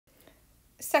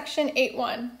section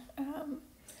 8.1.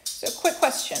 So quick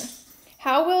question.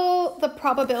 How will the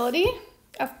probability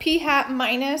of p hat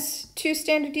minus 2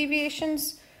 standard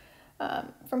deviations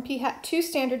from p hat 2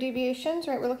 standard deviations,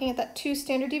 right? We're looking at that 2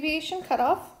 standard deviation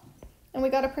cutoff, and we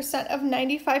got a percent of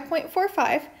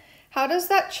 95.45. How does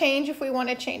that change if we want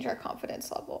to change our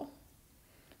confidence level?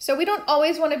 So we don't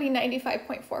always want to be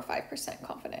 95.45%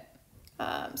 confident.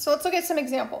 So let's look at some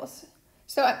examples.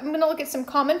 So I'm going to look at some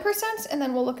common percents, and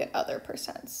then we'll look at other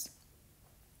percents.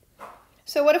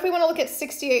 So what if we want to look at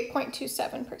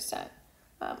 68.27%?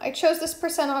 I chose this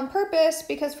percent on purpose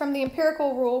because from the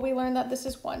empirical rule, we learned that this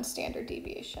is 1 standard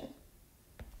deviation.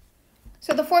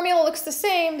 So the formula looks the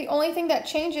same. The only thing that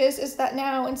changes is that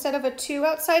now instead of a 2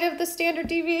 outside of the standard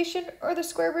deviation or the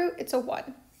square root, it's a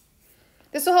 1.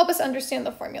 This will help us understand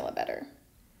the formula better.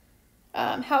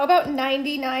 How about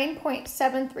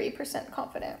 99.73%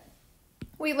 confident?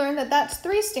 We learned that that's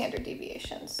 3 standard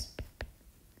deviations.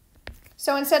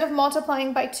 So instead of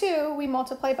multiplying by 2, we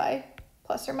multiply by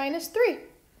plus or minus 3.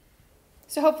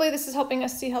 So hopefully this is helping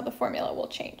us see how the formula will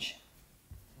change.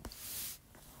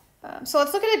 So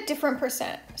let's look at a different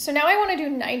percent. So now I want to do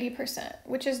 90%,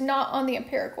 which is not on the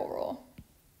empirical rule.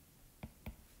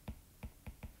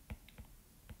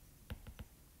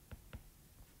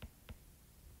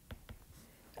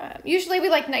 Usually we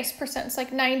like nice percents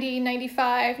like 90,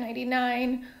 95,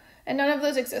 99, and none of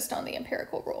those exist on the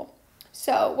empirical rule.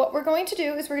 So what we're going to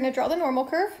do is we're going to draw the normal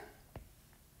curve.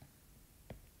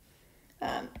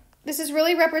 This is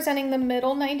really representing the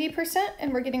middle 90%,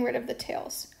 and we're getting rid of the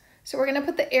tails. So we're going to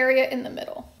put the area in the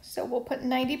middle. So we'll put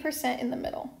 90% in the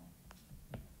middle.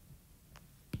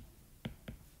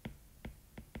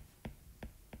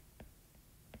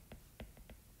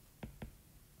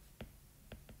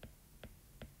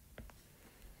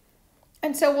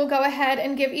 And so we'll go ahead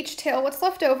and give each tail what's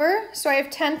left over. So I have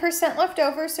 10% left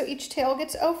over, so each tail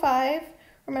gets 0.5.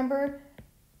 Remember,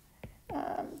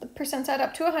 the percents add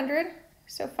up to 100,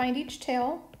 so find each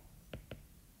tail.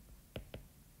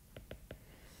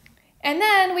 And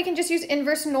then we can just use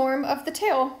inverse norm of the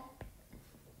tail.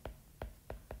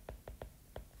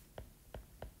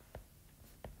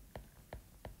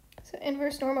 So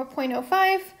inverse norm of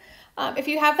 0.05. If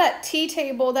you have that T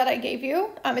table that I gave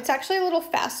you, it's actually a little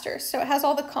faster, so it has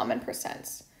all the common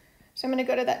percents. So I'm going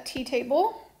to go to that T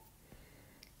table,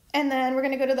 and then we're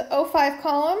going to go to the 0.5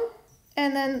 column,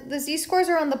 and then the z-scores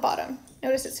are on the bottom.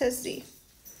 Notice it says z.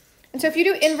 And so if you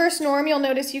do inverse norm, you'll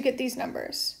notice you get these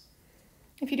numbers.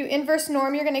 If you do inverse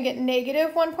norm, you're going to get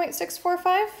negative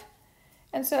 1.645.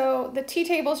 And so the T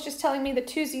table is just telling me the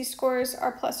 2 z-scores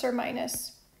are plus or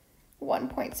minus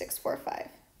 1.645.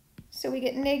 So we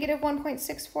get negative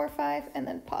 1.645 and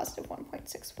then positive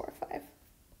 1.645.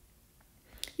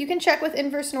 You can check with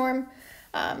inverse norm.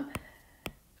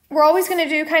 We're always going to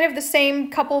do kind of the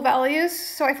same couple values,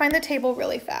 so I find the table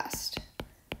really fast.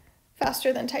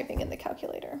 Faster than typing in the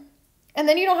calculator. And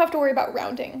then you don't have to worry about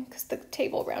rounding because the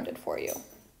table rounded for you.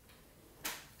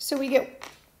 So we get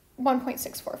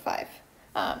 1.645.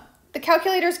 The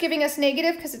calculator is giving us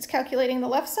negative because it's calculating the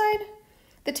left side.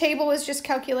 The table is just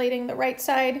calculating the right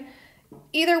side.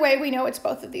 Either way, we know it's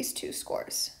both of these 2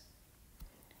 scores.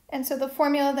 And so the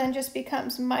formula then just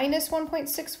becomes minus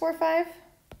 1.645,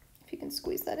 if you can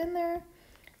squeeze that in there,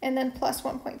 and then plus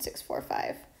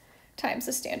 1.645 times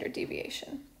the standard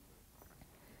deviation.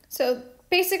 So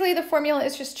basically the formula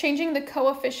is just changing the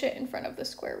coefficient in front of the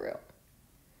square root.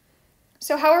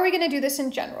 So how are we going to do this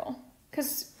in general?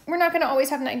 Because we're not going to always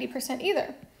have 90%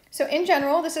 either. So in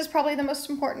general, this is probably the most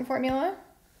important formula.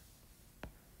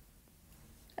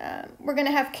 We're going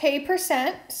to have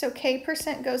k%, so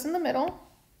k% goes in the middle.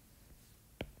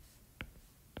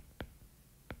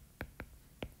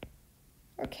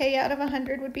 Or k out of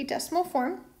 100 would be decimal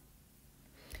form.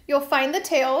 You'll find the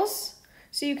tails,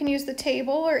 so you can use the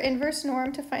table or inverse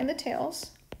norm to find the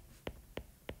tails.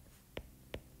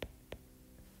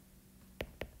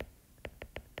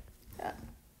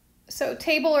 So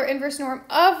table or inverse norm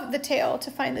of the tail to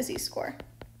find the z-score.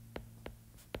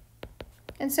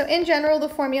 And so in general, the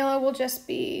formula will just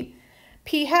be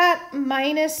p hat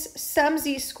minus some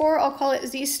z-score, I'll call it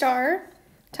z star,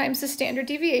 times the standard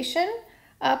deviation,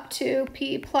 up to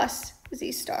p plus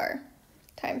z star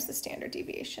times the standard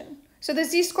deviation. So the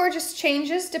z-score just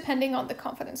changes depending on the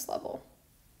confidence level.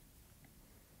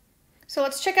 So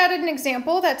let's check out an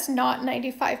example that's not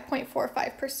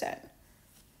 95.45%.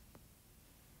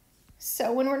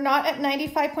 So when we're not at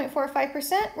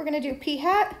 95.45%, we're going to do p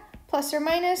hat plus or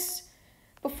minus.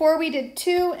 Before we did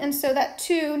 2, and so that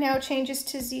 2 now changes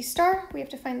to z star. We have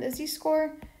to find the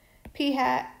z-score, p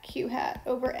hat, q hat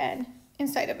over n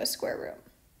inside of a square root.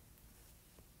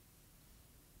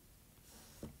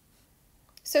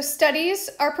 So studies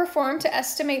are performed to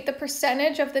estimate the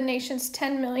percentage of the nation's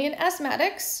 10 million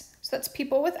asthmatics, so that's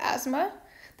people with asthma,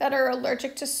 that are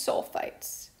allergic to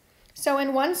sulfites. So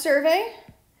in one survey,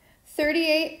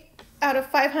 38 out of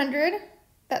 500,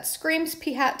 that screams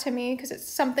p-hat to me because it's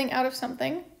something out of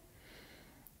something,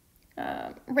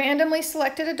 randomly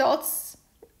selected adults,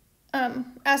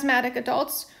 asthmatic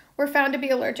adults, were found to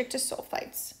be allergic to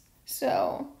sulfites.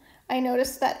 So I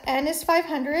noticed that N is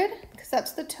 500 because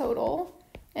that's the total,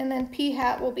 and then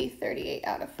p-hat will be 38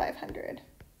 out of 500.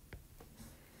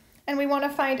 And we want to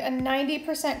find a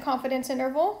 90% confidence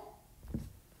interval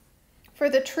for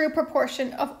the true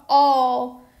proportion of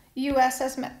all US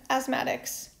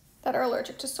asthmatics that are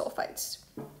allergic to sulfites.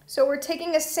 So we're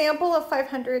taking a sample of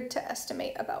 500 to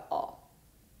estimate about all.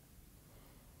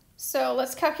 So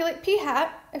let's calculate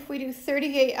p-hat. If we do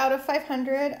 38 out of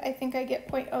 500, I think I get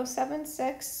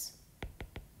 0.076.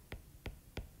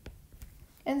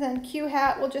 And then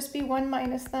q-hat will just be 1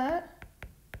 minus that,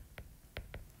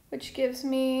 which gives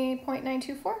me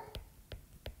 0.924.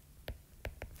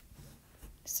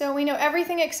 So we know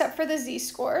everything except for the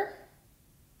z-score.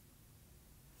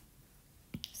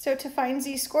 So to find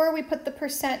z-score, we put the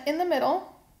percent in the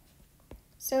middle.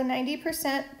 So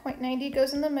 90%, 0.90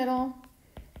 goes in the middle,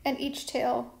 and each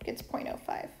tail gets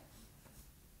 0.05.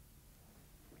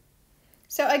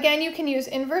 So again, you can use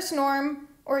inverse norm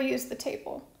or use the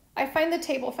table. I find the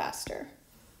table faster.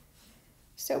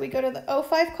 So we go to the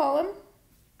O5 column,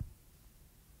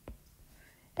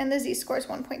 and the z-score is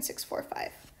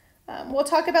 1.645. We'll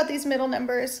talk about these middle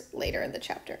numbers later in the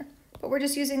chapter, but we're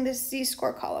just using this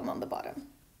z-score column on the bottom.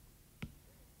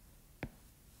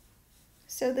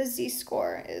 So the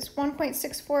z-score is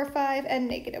 1.645 and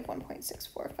negative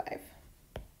 1.645.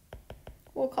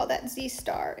 We'll call that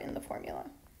z-star in the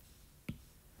formula.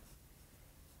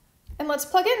 And let's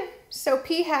plug in. So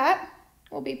p-hat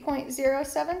will be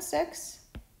 0.076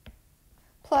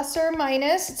 plus or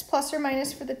minus, it's plus or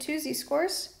minus for the two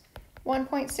z-scores,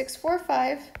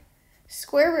 1.645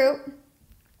 square root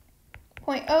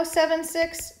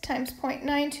 0.076 times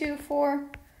 0.924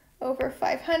 over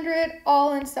 500,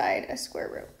 all inside a square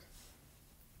root.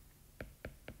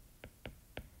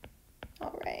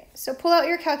 All right, so pull out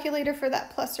your calculator for that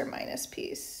plus or minus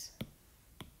piece.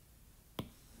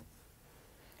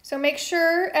 So make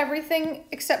sure everything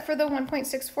except for the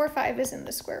 1.645 is in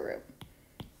the square root.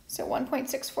 So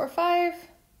 1.645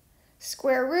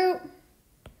 square root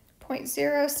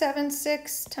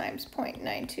 0.076 times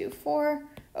 0.924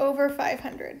 over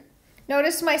 500.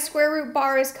 Notice my square root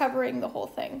bar is covering the whole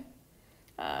thing.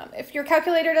 If your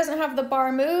calculator doesn't have the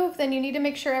bar move, then you need to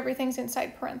make sure everything's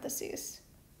inside parentheses.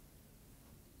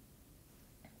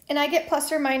 And I get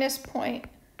plus or minus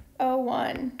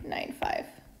 0.0195.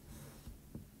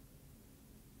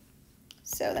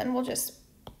 So then we'll just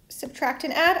subtract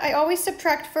and add. I always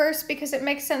subtract first because it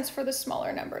makes sense for the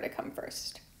smaller number to come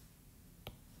first.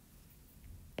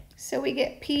 So we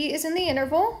get p is in the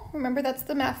interval. Remember, that's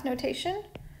the math notation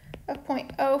of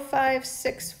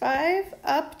 0.0565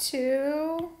 up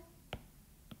to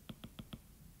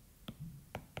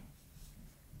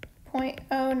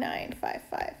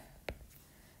 0.0955.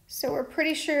 So we're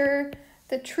pretty sure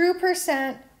the true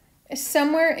percent is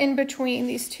somewhere in between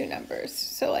these two numbers.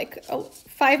 So like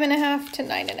 5.5 to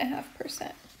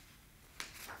 9.5%.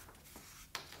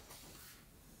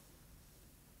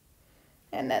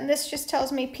 And then this just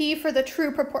tells me p for the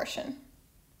true proportion.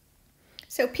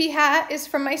 So p-hat is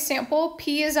from my sample,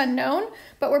 p is unknown,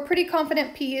 but we're pretty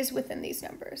confident p is within these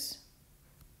numbers.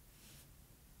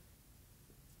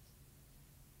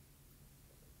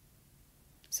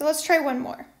 So let's try one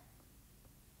more.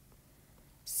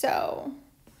 So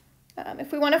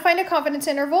if we want to find a confidence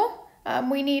interval,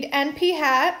 we need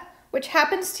n-p-hat, which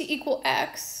happens to equal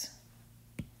x.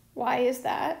 Why is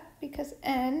that? Because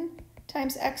n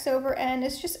times x over n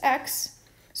is just x.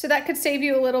 So that could save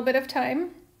you a little bit of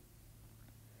time.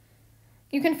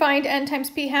 You can find n times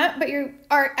p-hat, but you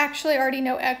actually already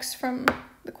know x from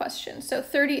the question. So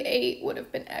 38 would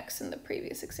have been x in the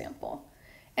previous example.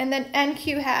 And then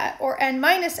n-q-hat or n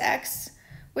minus x,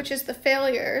 which is the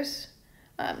failures,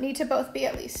 need to both be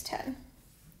at least 10.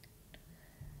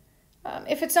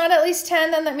 If it's not at least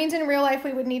 10, then that means in real life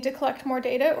we would need to collect more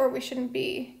data or we shouldn't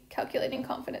be calculating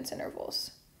confidence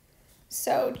intervals.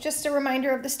 So just a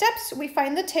reminder of the steps. We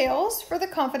find the tails for the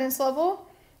confidence level,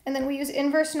 and then we use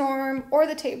inverse norm or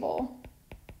the table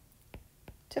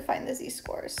to find the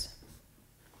z-scores.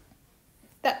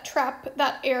 That trap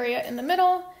that area in the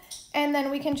middle, and then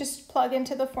we can just plug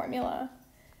into the formula.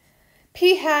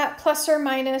 P-hat plus or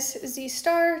minus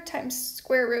z-star times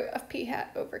square root of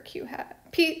p-hat over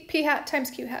q-hat. P-hat times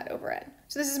q-hat over n.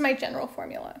 So this is my general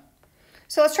formula.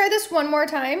 So let's try this one more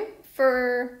time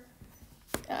for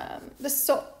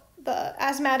the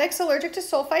asthmatics allergic to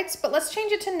sulfites, but let's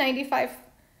change it to 95%.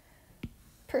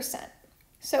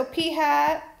 So P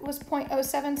hat was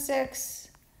 0.076,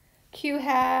 Q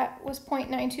hat was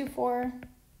 0.924,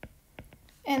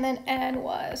 and then N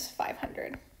was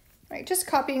 500. All right, just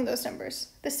copying those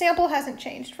numbers. The sample hasn't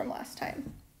changed from last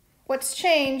time. What's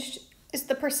changed is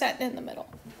the percent in the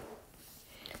middle.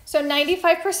 So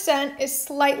 95% is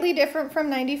slightly different from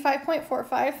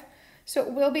 95.45, so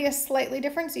it will be a slightly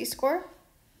different z-score.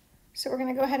 So we're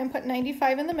going to go ahead and put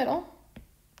 95 in the middle.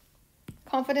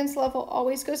 Confidence level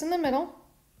always goes in the middle.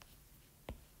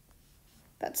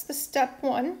 That's the step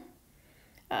one.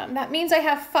 That means I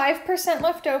have 5%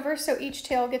 left over, so each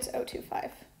tail gets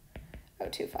 0.25.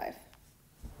 0.25.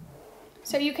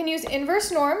 So you can use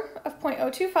inverse norm of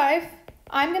 0.025.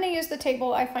 I'm going to use the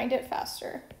table. I find it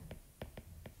faster.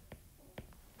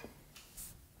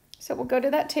 So we'll go to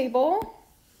that table,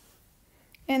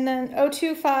 and then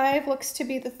 0.25 looks to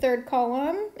be the third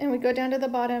column, and we go down to the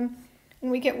bottom,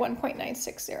 and we get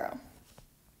 1.960.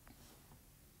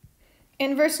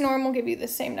 Inverse norm will give you the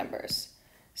same numbers.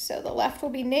 So the left will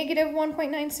be negative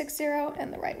 1.960,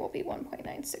 and the right will be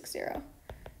 1.960.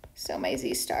 So my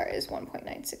z star is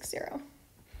 1.960.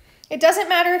 It doesn't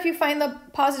matter if you find the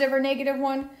positive or negative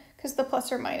one, because the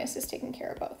plus or minus is taking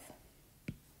care of both.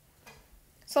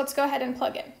 So let's go ahead and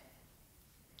plug in.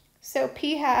 So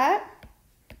P hat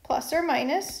plus or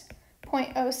minus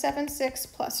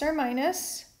 0.076 plus or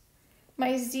minus.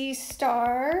 My z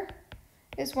star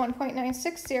is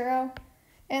 1.960,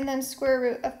 and then square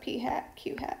root of P hat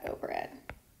Q hat over N.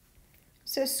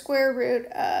 So square root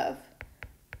of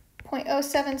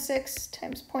 0.076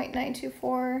 times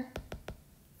 0.924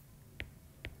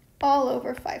 all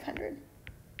over 500.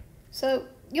 So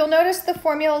you'll notice the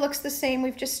formula looks the same,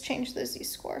 we've just changed the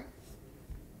z-score.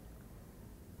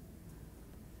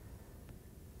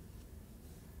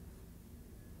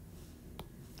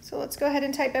 So let's go ahead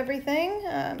and type everything.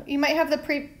 You might have the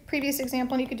previous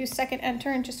example and you could do second enter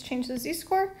and just change the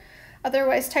z-score.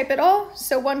 Otherwise type it all.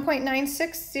 So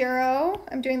 1.960,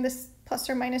 I'm doing this plus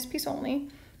or minus piece only.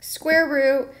 Square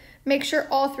root, make sure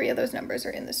all three of those numbers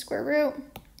are in the square root.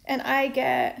 And I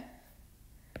get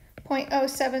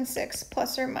 0.076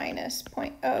 plus or minus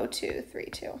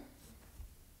 0.0232.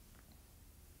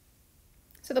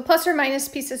 So the plus or minus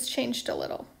piece has changed a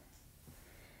little.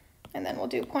 And then we'll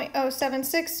do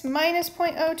 0.076 minus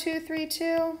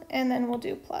 0.0232, and then we'll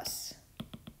do plus.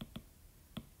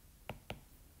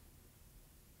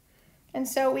 And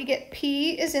so we get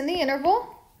P is in the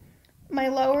interval. My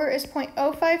lower is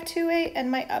 0.0528,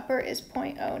 and my upper is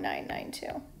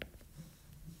 0.0992.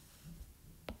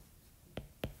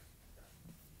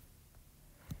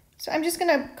 So I'm just going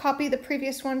to copy the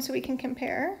previous one so we can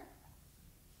compare.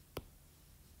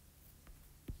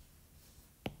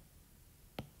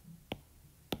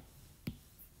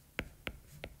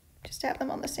 Just to have them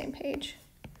on the same page.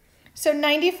 So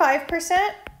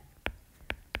 95%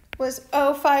 was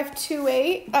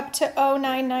 0528 up to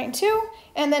 0992,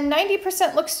 and then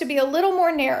 90% looks to be a little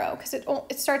more narrow because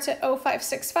it starts at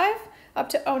 0565 up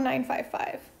to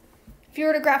 0955. If you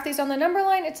were to graph these on the number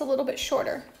line, it's a little bit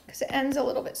shorter because it ends a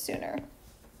little bit sooner.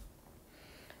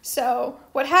 So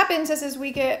what happens is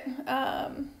we get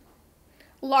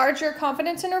larger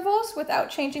confidence intervals without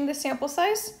changing the sample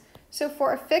size. So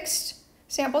for a fixed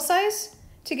sample size,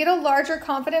 to get a larger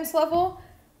confidence level,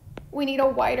 we need a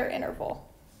wider interval.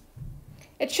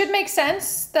 It should make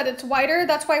sense that it's wider,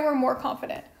 that's why we're more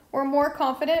confident. We're more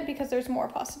confident because there's more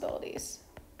possibilities.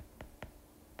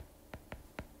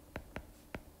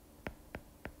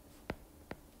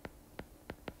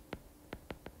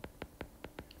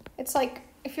 It's like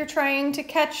if you're trying to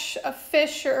catch a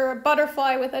fish or a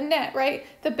butterfly with a net, right?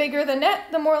 The bigger the net,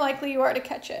 the more likely you are to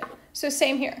catch it. So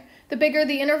same here. The bigger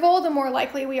the interval, the more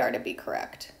likely we are to be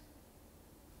correct.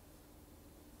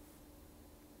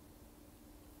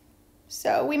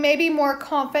 So we may be more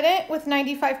confident with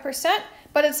 95%,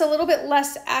 but it's a little bit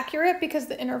less accurate because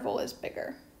the interval is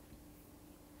bigger.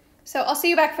 So I'll see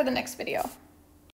you back for the next video.